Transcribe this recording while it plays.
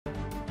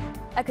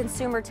A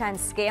Consumer 10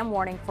 scam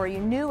warning for you,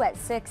 new at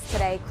 6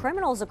 today.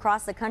 Criminals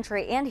across the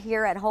country and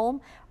here at home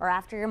are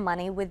after your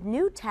money with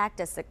new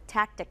tactics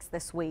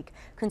this week.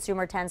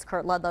 Consumer 10's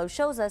Kurt Ludlow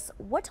shows us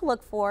what to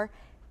look for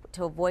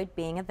to avoid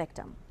being a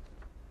victim.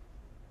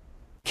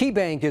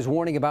 KeyBank is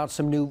warning about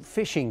some new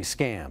phishing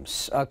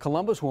scams. A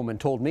Columbus woman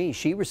told me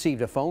she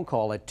received a phone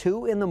call at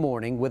 2 in the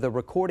morning with a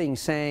recording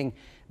saying,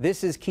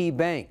 "This is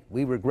KeyBank.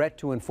 We regret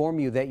to inform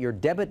you that your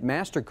debit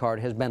MasterCard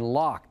has been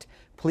locked.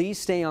 Please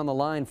stay on the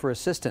line for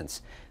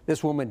assistance."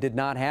 This woman did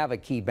not have a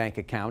KeyBank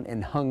account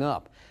and hung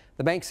up.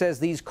 The bank says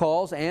these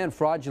calls and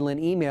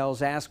fraudulent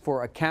emails ask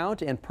for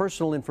account and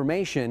personal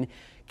information.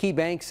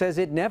 KeyBank says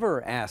it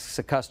never asks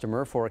a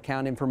customer for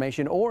account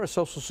information or a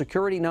social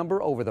security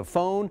number over the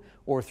phone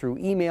or through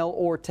email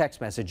or text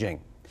messaging.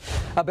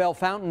 A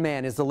Bellefontaine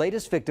man is the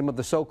latest victim of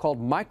the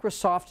so-called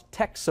Microsoft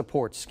tech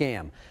support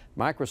scam.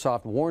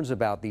 Microsoft warns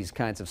about these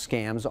kinds of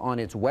scams on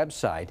its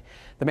website.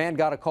 The man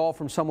got a call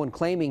from someone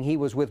claiming he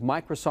was with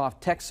Microsoft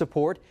tech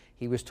support.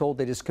 He was told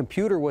that his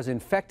computer was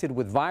infected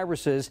with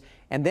viruses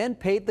and then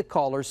paid the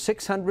caller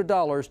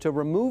 $600 to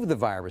remove the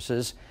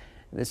viruses.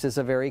 This is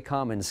a very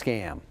common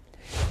scam.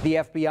 The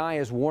FBI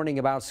is warning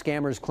about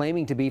scammers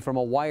claiming to be from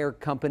a wire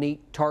company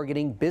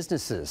targeting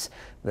businesses.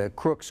 The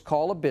crooks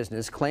call a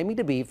business claiming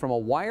to be from a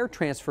wire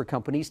transfer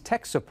company's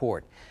tech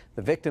support.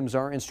 The victims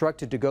are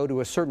instructed to go to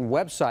a certain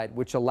website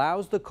which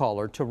allows the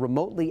caller to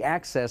remotely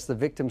access the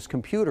victim's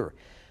computer.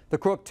 The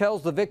crook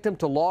tells the victim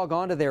to log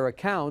on to their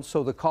account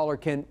so the caller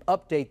can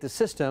update the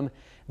system,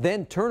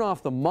 then turn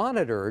off the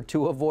monitor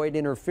to avoid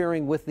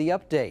interfering with the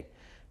update.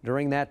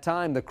 During that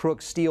time, the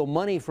crooks steal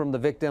money from the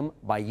victim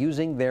by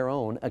using their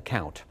own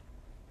account.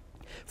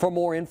 For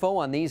more info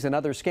on these and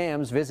other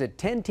scams, visit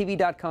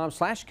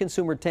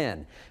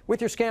 10tv.com/consumer10.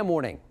 With your scam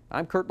warning,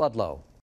 I'm Kurt Ludlow.